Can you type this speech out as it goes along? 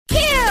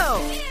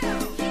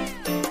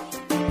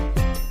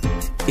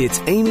It's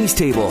Amy's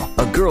Table,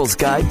 a girl's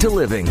guide to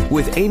living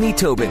with Amy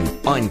Tobin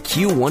on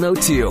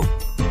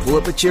Q102. Pull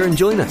up a chair and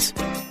join us.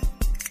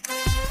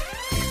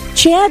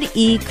 Chad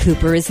E.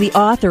 Cooper is the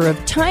author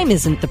of Time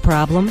Isn't the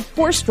Problem,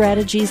 4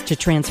 Strategies to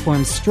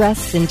Transform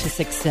Stress into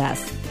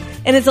Success.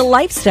 And as a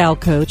lifestyle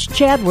coach,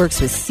 Chad works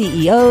with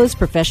CEOs,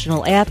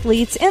 professional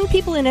athletes, and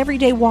people in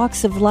everyday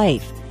walks of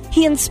life.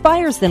 He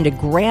inspires them to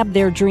grab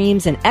their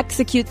dreams and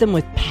execute them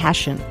with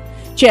passion.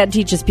 Chad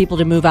teaches people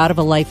to move out of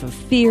a life of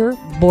fear,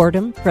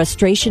 boredom,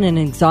 frustration, and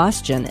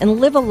exhaustion and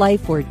live a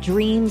life where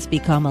dreams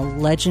become a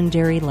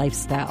legendary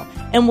lifestyle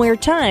and where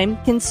time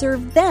can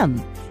serve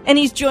them. And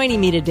he's joining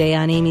me today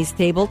on Amy's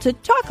Table to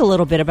talk a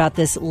little bit about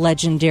this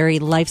legendary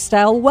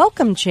lifestyle.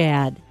 Welcome,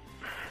 Chad.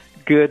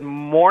 Good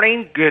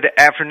morning, good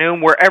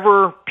afternoon,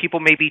 wherever people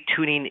may be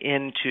tuning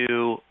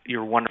into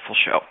your wonderful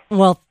show.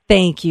 Well,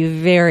 thank you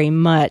very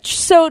much.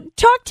 So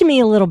talk to me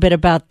a little bit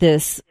about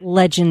this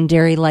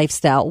legendary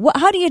lifestyle.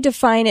 How do you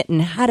define it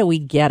and how do we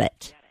get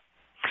it?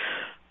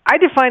 I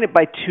define it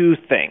by 2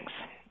 things.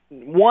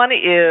 One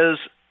is,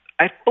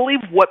 I believe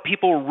what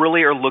people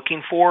really are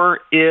looking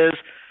for is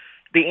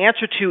the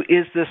answer to,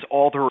 is this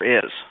all there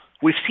is?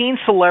 We've seen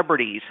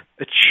celebrities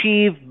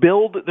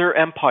build their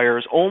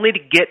empires only to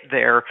get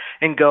there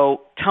and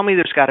go, tell me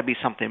there's got to be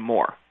something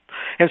more.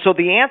 And so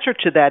the answer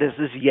to that is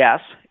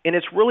yes, and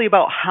it's really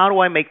about how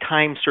do I make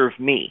time serve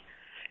me?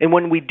 And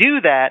when we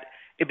do that,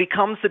 it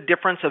becomes the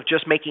difference of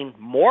just making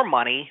more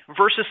money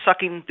versus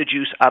sucking the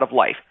juice out of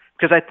life.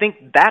 Because I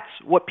think that's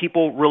what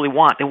people really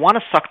want. They want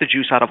to suck the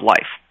juice out of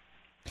life.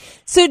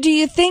 So do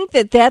you think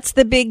that that's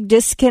the big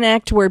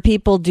disconnect where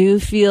people do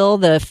feel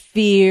the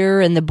fear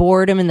and the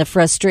boredom and the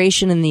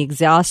frustration and the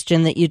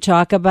exhaustion that you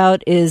talk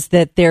about, is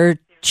that they're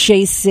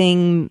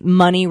chasing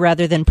money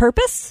rather than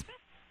purpose?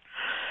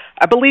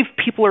 I believe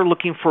people are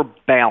looking for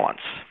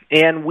balance.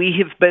 And we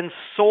have been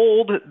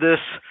sold this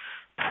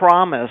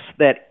promise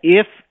that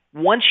if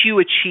once you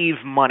achieve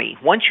money,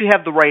 once you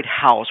have the right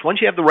house,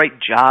 once you have the right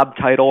job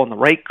title and the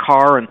right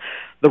car and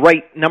the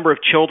right number of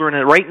children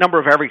and the right number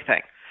of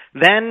everything,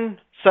 then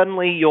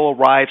suddenly you'll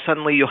arrive,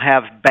 suddenly you'll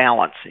have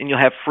balance, and you'll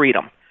have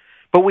freedom.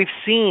 But we've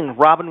seen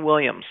Robin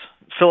Williams,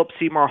 Philip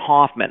Seymour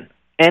Hoffman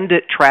end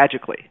it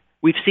tragically.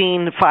 We've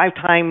seen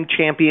 5-time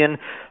champion,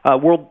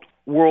 world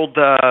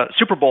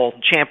Super Bowl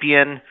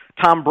champion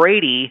Tom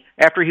Brady,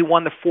 after he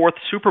won the 4th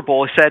Super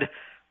Bowl, he said,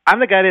 I'm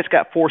the guy that's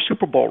got 4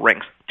 Super Bowl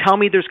rings. Tell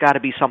me there's got to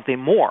be something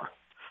more.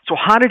 So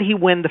how did he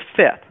win the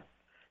 5th?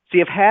 So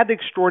you've had the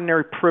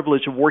extraordinary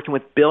privilege of working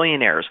with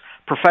billionaires,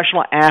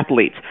 professional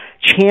athletes,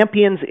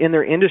 champions in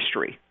their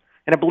industry.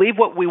 And I believe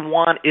what we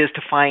want is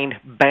to find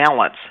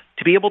balance,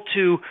 to be able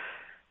to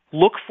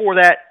look for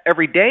that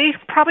every day,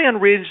 probably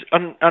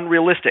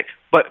unrealistic,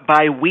 but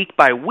by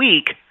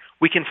week,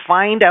 we can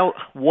find out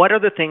what are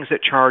the things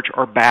that charge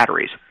our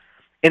batteries.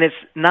 And it's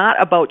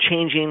not about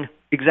changing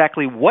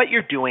exactly what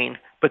you're doing,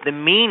 but the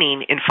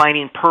meaning in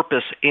finding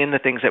purpose in the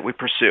things that we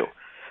pursue.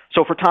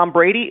 So for Tom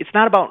Brady, it's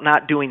not about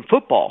not doing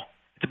football.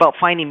 It's about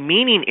finding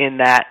meaning in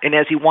that. And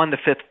as he won the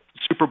 5th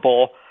Super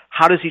Bowl,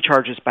 how does he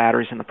charge his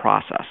batteries in the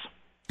process?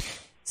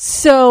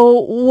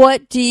 So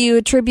what do you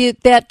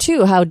attribute that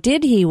to? How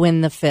did he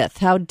win the 5th?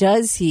 How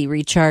does he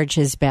recharge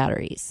his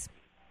batteries?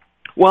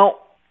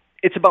 Well,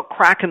 it's about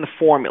cracking the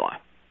formula.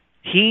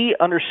 He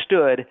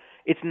understood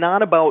it's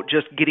not about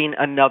just getting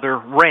another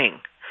ring,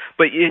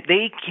 but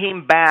they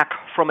came back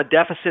from a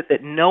deficit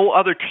that no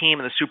other team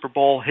in the Super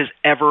Bowl has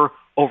ever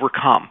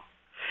overcome.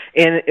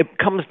 And it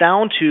comes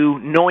down to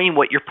knowing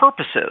what your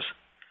purpose is.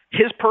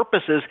 His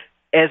purpose is,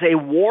 as a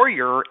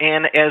warrior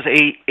and as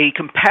a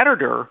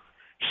competitor,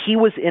 he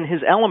was in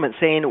his element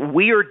saying,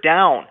 we are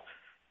down.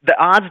 The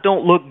odds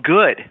don't look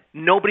good.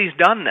 Nobody's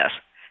done this.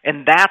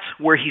 And that's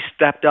where he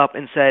stepped up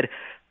and said,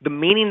 the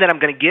meaning that I'm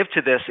going to give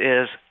to this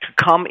is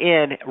to come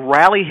in,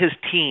 rally his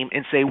team,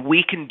 and say,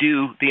 we can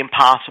do the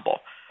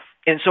impossible.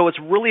 And so it's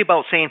really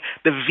about saying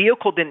the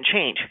vehicle didn't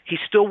change. He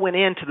still went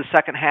into the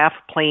second half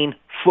playing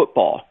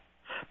football.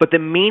 But the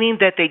meaning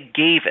that they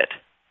gave it,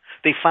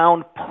 they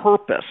found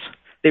purpose.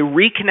 They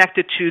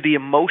reconnected to the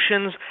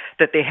emotions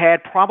that they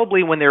had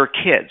probably when they were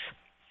kids.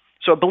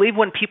 So I believe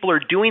when people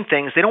are doing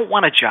things, they don't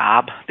want a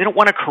job. They don't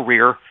want a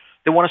career.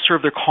 They want to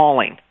serve their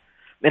calling.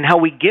 And how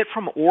we get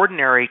from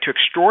ordinary to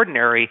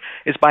extraordinary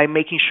is by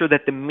making sure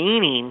that the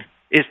meaning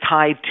is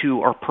tied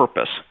to our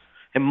purpose.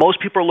 And most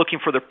people are looking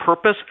for their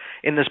purpose.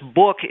 And this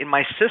book, in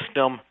my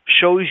system,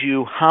 shows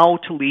you how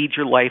to lead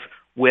your life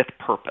with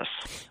purpose.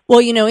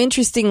 Well, you know,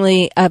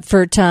 interestingly,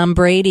 for Tom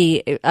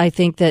Brady, I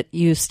think that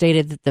you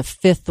stated that the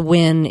 5th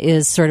win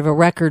is sort of a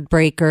record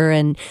breaker.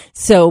 And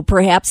so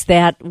perhaps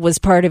that was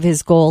part of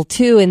his goal,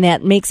 too. And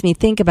that makes me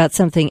think about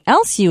something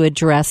else you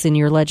address in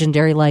your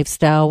legendary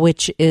lifestyle,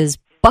 which is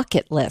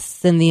bucket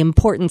lists and the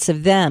importance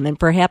of them. And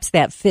perhaps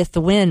that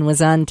 5th win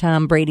was on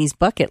Tom Brady's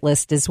bucket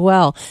list as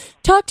well.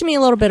 Talk to me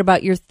a little bit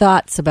about your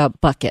thoughts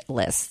about bucket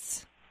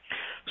lists.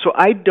 So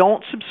I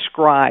don't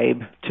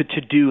subscribe to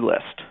to-do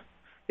list.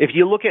 If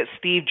you look at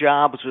Steve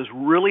Jobs, was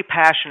really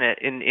passionate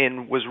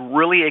and was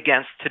really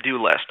against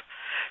to-do list.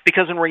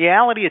 Because in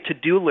reality, a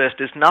to-do list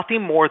is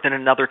nothing more than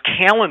another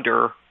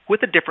calendar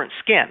with a different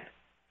skin.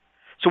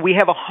 So we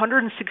have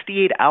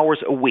 168 hours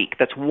a week.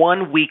 That's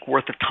 1 week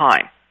worth of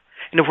time.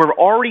 And if we're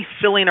already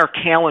filling our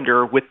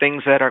calendar with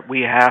things that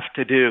we have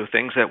to do,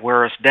 things that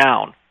wear us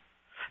down,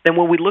 then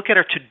when we look at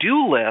our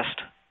to-do list,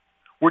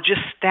 we're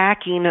just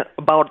stacking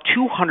about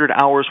 200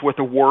 hours worth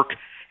of work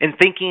and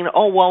thinking,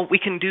 oh, well, we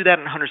can do that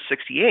in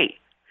 168.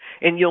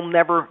 And you'll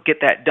never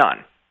get that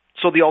done.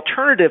 So the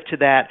alternative to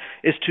that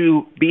is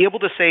to be able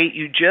to say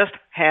you just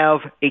have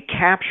a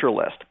capture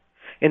list.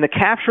 And the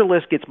capture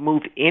list gets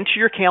moved into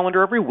your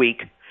calendar every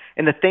week.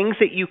 And the things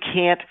that you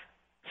can't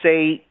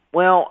say,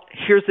 well,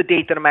 here's the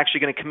date that I'm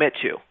actually going to commit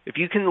to. If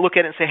you can look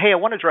at it and say, hey, I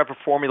want to drive a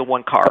Formula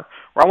One car,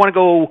 or I want to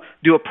go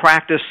do a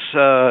practice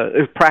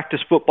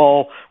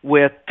football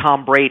with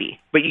Tom Brady,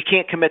 but you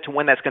can't commit to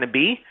when that's going to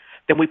be,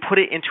 then we put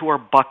it into our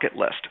bucket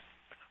list.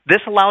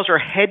 This allows our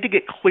head to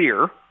get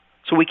clear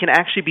so we can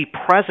actually be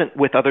present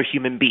with other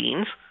human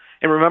beings.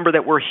 And remember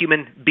that we're a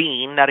human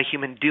being, not a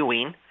human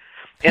doing.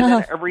 And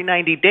then every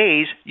 90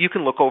 days, you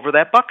can look over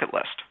that bucket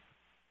list.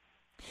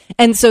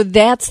 And so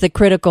that's the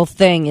critical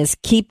thing, is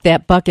keep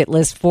that bucket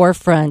list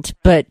forefront,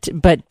 but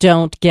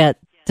don't get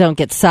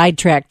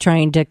sidetracked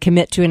trying to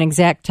commit to an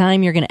exact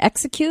time you're going to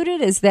execute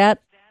it. Is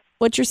that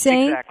what you're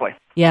saying? Exactly.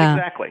 Yeah.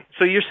 Exactly.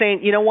 So you're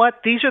saying, you know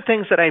what? These are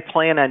things that I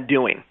plan on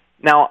doing.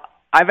 Now,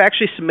 I've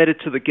actually submitted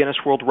to the Guinness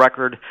World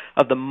Record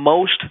of the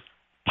most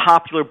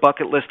popular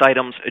bucket list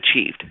items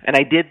achieved. And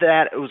I did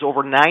that. It was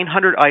over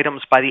 900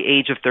 items by the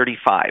age of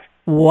 35.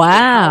 Wow. And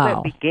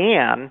how that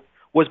began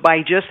was by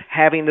just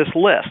having this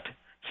list,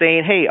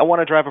 saying, hey, I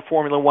want to drive a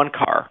Formula One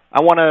car.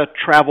 I want to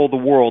travel the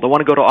world. I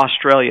want to go to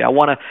Australia. I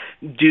want to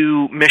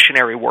do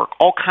missionary work,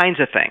 all kinds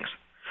of things.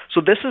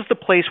 So this is the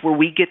place where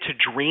we get to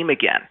dream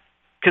again.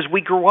 Because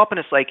we grew up and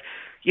it's like,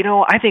 you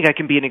know, I think I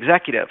can be an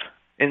executive.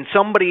 And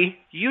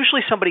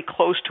usually somebody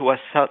close to us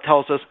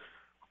tells us,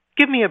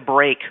 give me a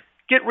break.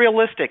 Get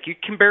realistic. You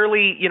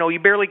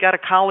barely got a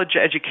college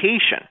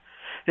education.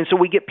 And so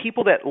we get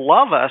people that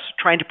love us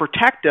trying to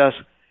protect us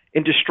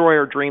and destroy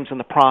our dreams in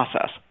the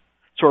process.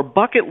 So our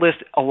bucket list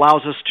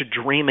allows us to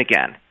dream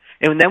again.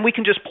 And then we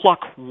can just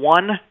pluck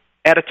one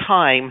at a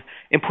time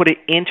and put it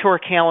into our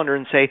calendar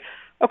and say,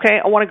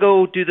 okay, I want to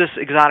go do this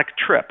exotic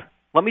trip.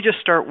 Let me just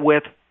start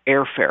with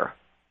airfare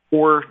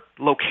or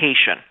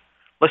location.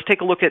 Let's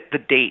take a look at the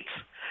dates.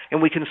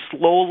 And we can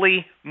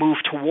slowly move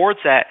towards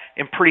that.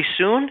 And pretty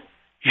soon,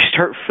 you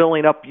start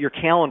filling up your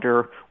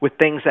calendar with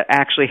things that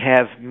actually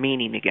have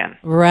meaning again.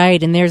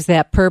 Right, and there's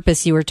that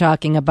purpose you were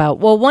talking about.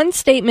 Well, one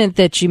statement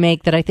that you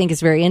make that I think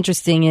is very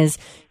interesting is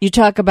you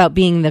talk about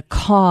being the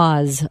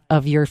cause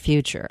of your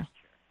future.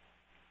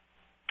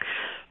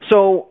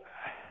 So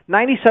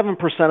 97%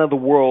 of the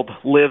world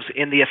lives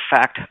in the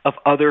effect of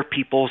other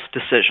people's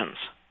decisions.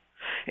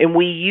 And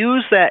we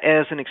use that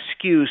as an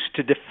excuse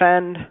to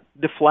defend,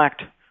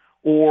 deflect,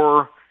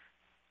 or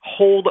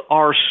hold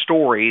our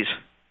stories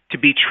to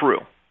be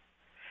true.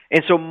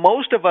 And so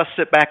most of us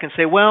sit back and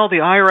say, well, the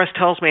IRS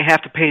tells me I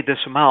have to pay this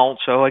amount,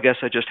 so I guess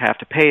I just have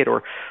to pay it.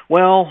 Or,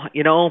 well,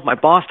 you know, my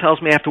boss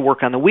tells me I have to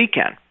work on the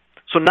weekend.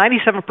 So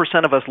 97%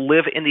 of us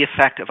live in the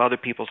effect of other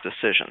people's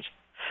decisions.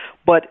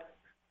 But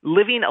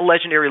living a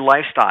legendary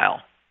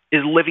lifestyle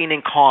is living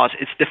in cause.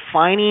 It's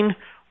defining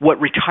what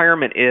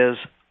retirement is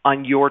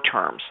on your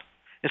terms.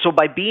 And so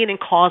by being in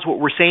cause, what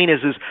we're saying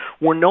is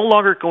we're no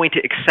longer going to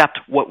accept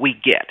what we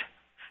get.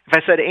 If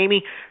I said,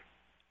 Amy,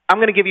 I'm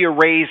going to give you a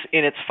raise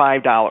and it's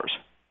 $5.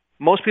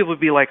 Most people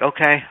would be like,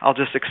 okay, I'll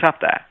just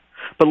accept that.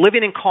 But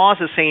living in cause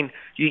is saying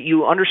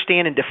you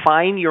understand and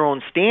define your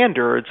own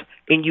standards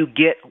and you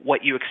get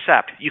what you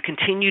accept. You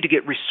continue to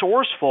get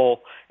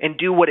resourceful and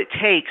do what it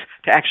takes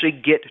to actually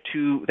get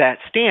to that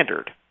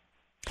standard.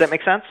 Does that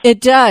make sense? It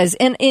does.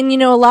 And you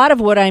know, a lot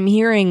of what I'm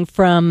hearing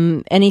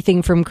from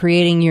anything from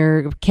creating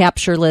your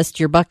capture list,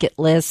 your bucket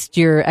list,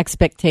 your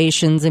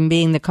expectations, and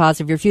being the cause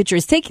of your future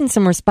is taking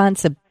some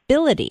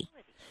responsibility.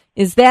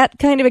 Is that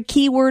kind of a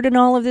key word in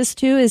all of this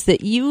too? Is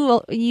that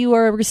you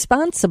are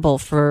responsible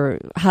for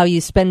how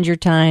you spend your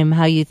time,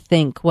 how you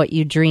think, what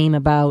you dream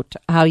about,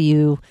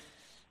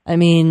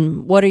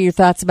 what are your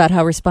thoughts about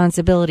how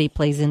responsibility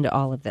plays into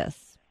all of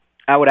this?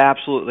 I would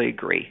absolutely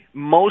agree.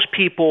 Most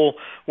people,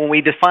 when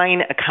we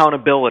define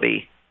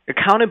accountability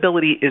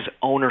is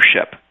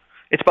ownership.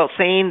 It's about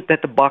saying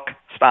that the buck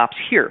stops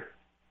here.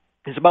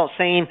 It's about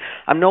saying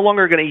I'm no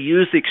longer going to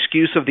use the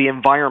excuse of the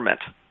environment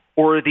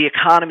or the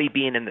economy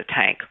being in the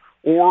tank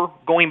or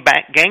going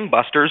back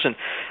gangbusters and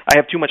I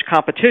have too much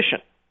competition.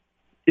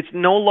 It's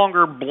no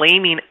longer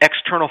blaming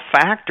external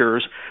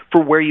factors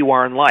for where you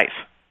are in life.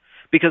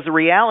 Because the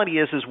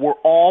reality is we're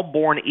all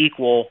born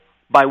equal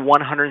by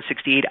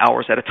 168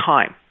 hours at a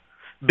time.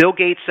 Bill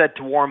Gates said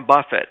to Warren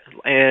Buffett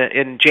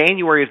in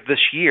January of this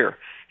year,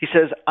 he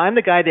says, I'm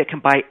the guy that can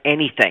buy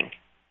anything,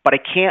 but I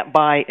can't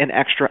buy an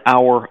extra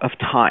hour of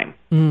time.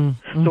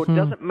 Mm-hmm. So it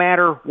doesn't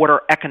matter what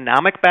our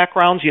economic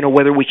backgrounds,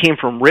 whether we came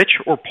from rich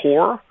or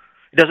poor.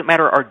 It doesn't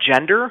matter our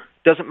gender.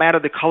 It doesn't matter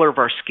the color of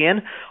our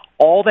skin.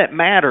 All that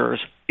matters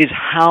is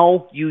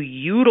how you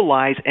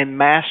utilize and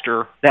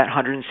master that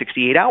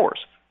 168 hours.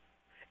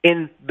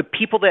 And the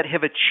people that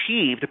have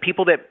achieved, the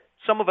people that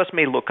some of us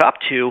may look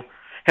up to,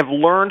 have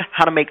learned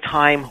how to make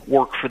time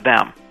work for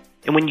them.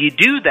 And when you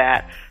do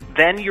that,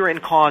 then you're in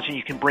cause and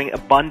you can bring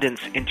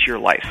abundance into your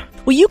life.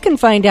 Well, you can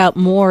find out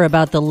more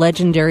about the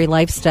legendary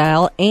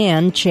lifestyle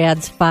and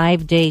Chad's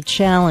 5-day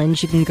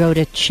challenge. You can go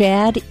to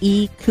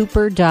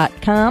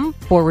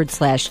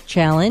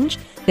chadecooper.com/challenge.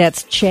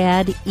 That's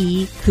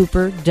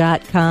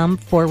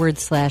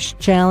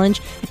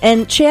chadecooper.com/challenge.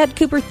 And Chad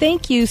Cooper,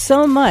 thank you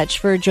so much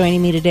for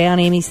joining me today on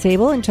Amy's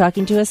Table and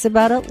talking to us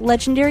about a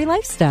legendary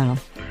lifestyle.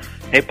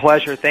 A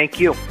pleasure. Thank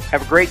you.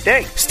 Have a great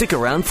day. Stick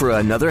around for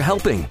another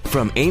helping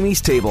from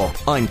Amy's Table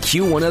on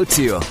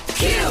Q102.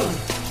 Q!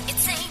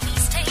 It's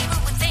Amy's Table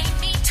with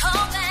Amy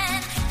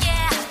Tobin,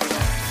 yeah.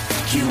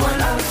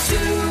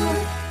 Q102.